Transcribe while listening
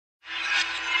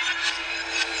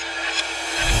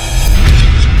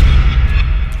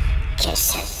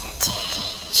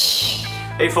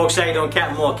Hey folks, how you doing?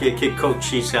 Captain Mark, Kid Coach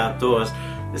Cheese Outdoors.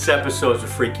 This episode's a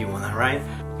freaky one, alright?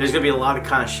 There's gonna be a lot of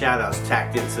kind of shout-outs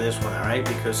tacked into this one, alright?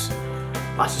 Because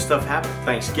lots of stuff happened.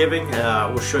 Thanksgiving,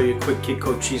 we'll show you a quick Kid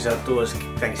Coach Cheese Outdoors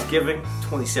Thanksgiving.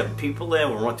 27 people there,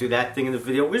 we'll run through that thing in the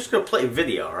video. We're just gonna play a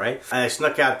video, alright? I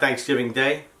snuck out Thanksgiving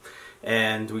Day,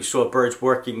 and we saw birds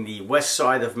working the west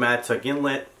side of Mattuck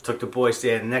Inlet. Took the boys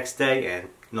there the next day, and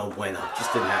no bueno,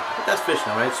 just didn't happen. But that's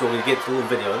fishing, alright? So we're gonna get to a little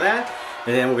video of that.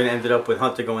 And then we're going to end it up with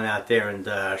Hunter going out there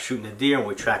and shooting a deer, and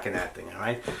we're tracking that thing,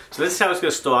 alright? So this is how it's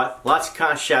going to start. Lots of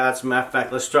kind of shout-outs. As a matter of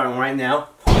fact, let's start him right now.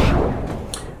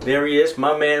 There he is,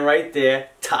 my man right there,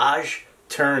 Taj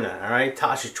Turner, alright?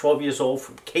 Taj is 12 years old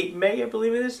from Cape May, I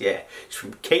believe it is. Yeah, he's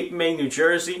from Cape May, New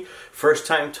Jersey. First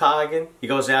time togging. He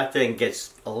goes out there and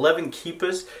gets 11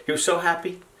 keepers. He was so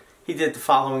happy. He did the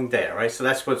following day, alright? So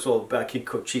that's what it's all about. Kid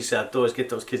Coach Cheese Outdoors. Get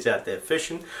those kids out there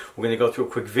fishing. We're going to go through a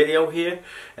quick video here.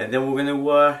 And then we're going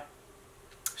to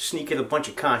sneak in a bunch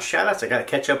of con shoutouts. I got to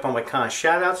catch up on my con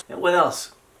shoutouts. And what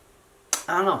else?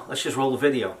 I don't know. Let's just roll the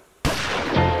video.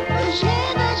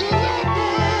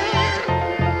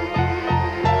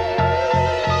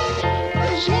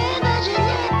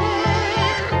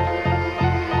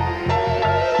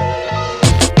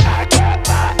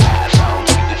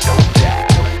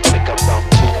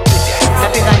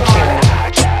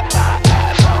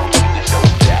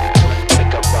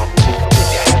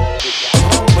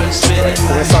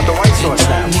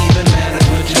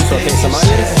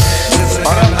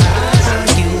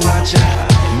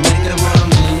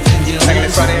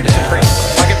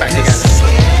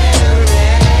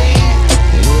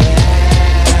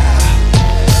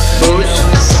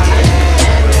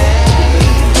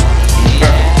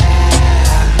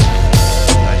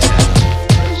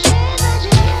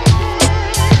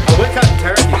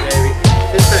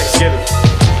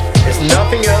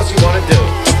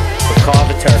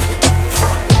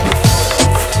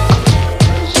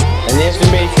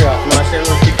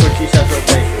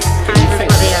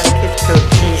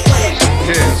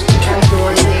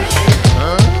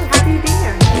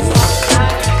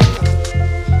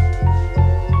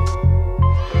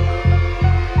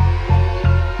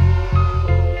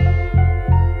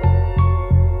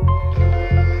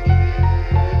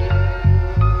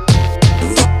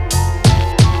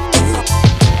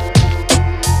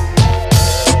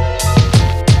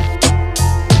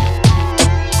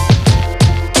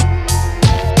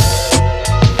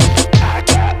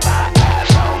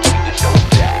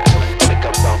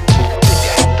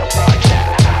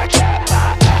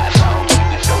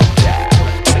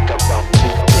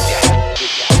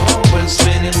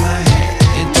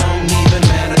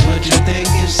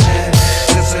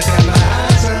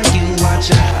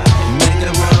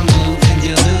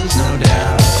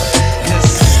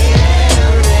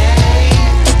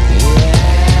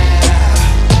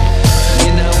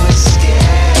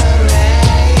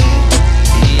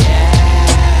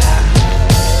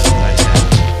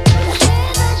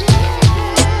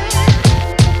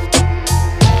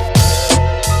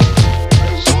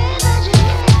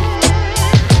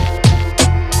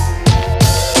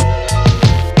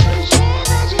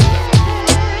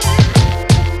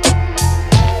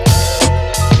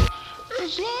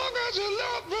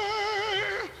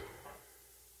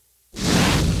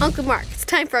 Uncle Mark, it's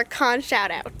time for a con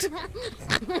shout-out.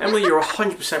 Emily, you're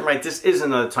 100% right. This is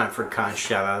another time for a con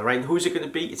shout-out, right? Who's it going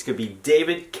to be? It's going to be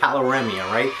David Calaremi,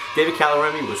 all right? David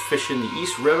Calaremi was fishing the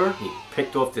East River. He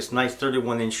picked off this nice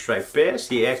 31-inch striped bass.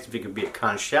 He asked if he could be a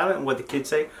con shout-out, and what did the kid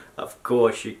say? Of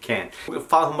course you can. We're going to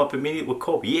follow him up immediately with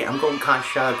Kobe. Yeah, I'm going con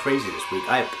shout-out crazy this week.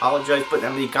 I apologize for putting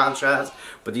that many con shout-outs,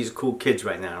 but these are cool kids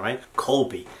right now, right?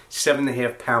 Colby,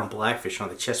 7.5-pound blackfish on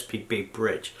the Chesapeake Bay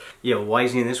Bridge. Yeah, why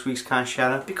is he in this week's con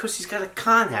shout-out? Because he's got a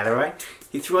con hat, all right?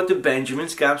 He threw out the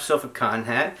Benjamins, got himself a con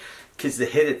hat. Kids that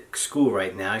hit at school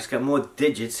right now. He's got more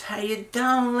digits. How you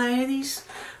doing, ladies?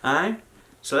 All right?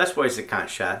 So that's why he's a con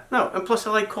shot. No, and plus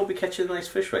I like Colby catching a nice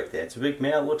fish right there. It's a big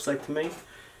male, it looks like to me.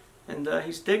 And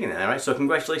he's digging it, alright? So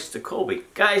congratulations to Colby.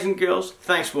 Guys and girls,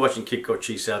 thanks for watching Kid Coach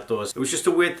Cheese Outdoors. It was just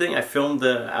a weird thing. I filmed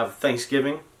our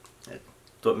Thanksgiving. I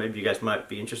thought maybe you guys might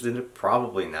be interested in it.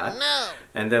 Probably not. No.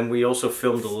 And then we also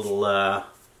filmed a little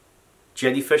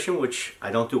jetty fishing, which I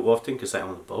don't do often because I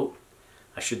own a boat.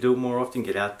 I should do it more often,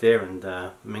 get out there and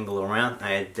mingle around.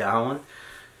 I had Darwin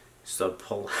start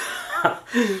pulling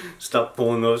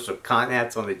those con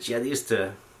hats on the jetties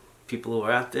to people who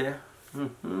are out there.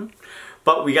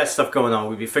 But we got stuff going on.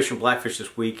 We'll be fishing blackfish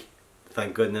this week,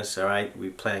 thank goodness. Alright, we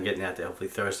plan on getting out there hopefully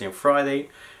Thursday and Friday,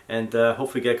 and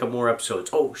hopefully get a couple more episodes.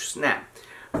 Oh snap,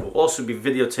 we'll also be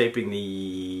videotaping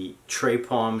the Trey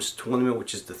Palms tournament,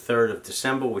 which is the 3rd of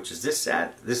December, which is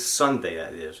this Sunday,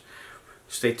 that is.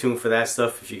 Stay tuned for that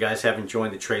stuff. If you guys haven't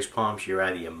joined the Trace Palms, you're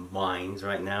out of your minds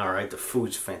right now, alright? The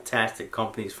food's fantastic,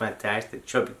 company's fantastic.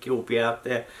 Chubby Kid will be out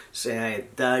there saying a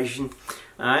dozen.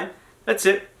 Alright? That's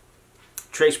it.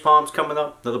 Trace Palms coming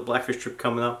up. Another Blackfish trip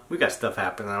coming up. We got stuff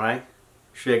happening, alright?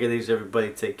 Shake it easy,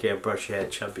 everybody. Take care. Brush your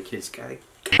head. Chubby Kid's got it.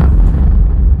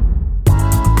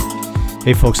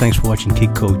 Hey folks, thanks for watching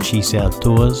Kid Code Cheese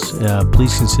Outdoors.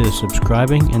 Please consider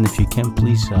subscribing, and if you can,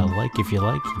 please like if you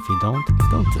like. If you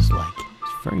don't dislike.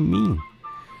 It's very mean.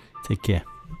 Take care.